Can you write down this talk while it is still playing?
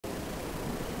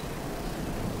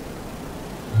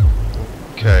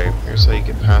Okay, here's how you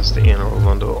get past the Anor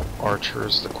Londo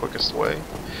archers the quickest way.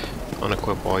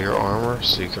 Unequip all your armor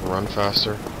so you can run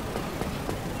faster.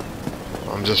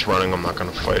 I'm just running, I'm not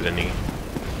going to fight anyone,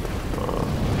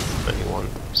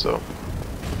 so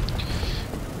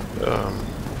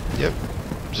yep,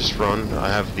 just run. I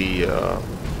have the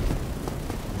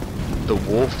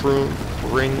wolf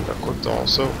ring equipped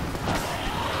also,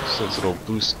 since it'll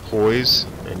boost poise,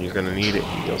 and you're going to need it,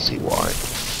 you'll see why.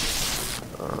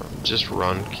 Just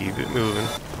run, keep it moving.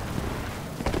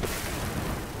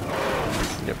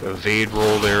 Yep, evade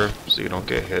roll there so you don't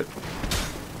get hit.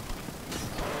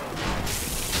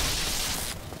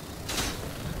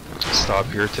 Stop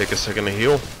here, take a second to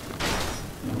heal.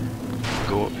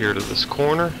 Go up here to this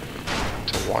corner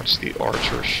to watch the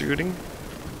archer shooting.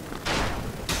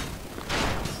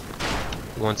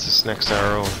 Once this next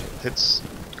arrow hits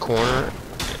the corner,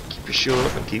 keep your shield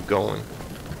up and keep going.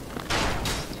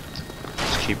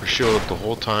 Keep your shield up the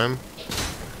whole time.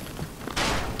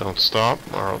 Don't stop,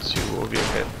 or else you will get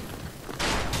hit.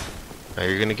 Now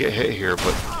you're gonna get hit here,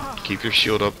 but keep your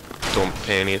shield up. Don't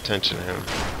pay any attention to him.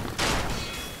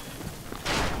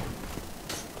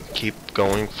 Keep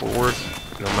going forward,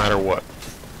 no matter what.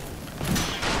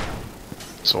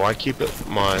 So I keep it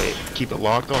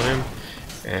locked on him,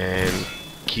 and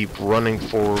keep running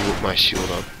forward with my shield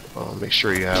up. Make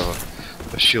sure you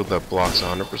have a shield that blocks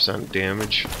 100%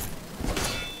 damage.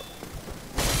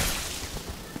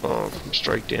 From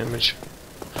strike damage.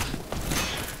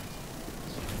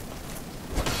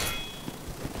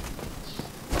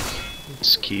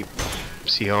 Just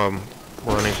see how I'm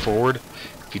running forward.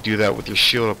 If you do that with your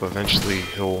shield up, eventually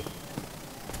from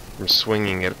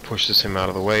swinging it pushes him out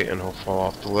of the way and he'll fall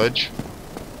off the ledge.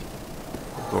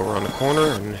 Go around the corner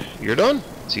and you're done.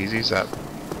 It's easy as that.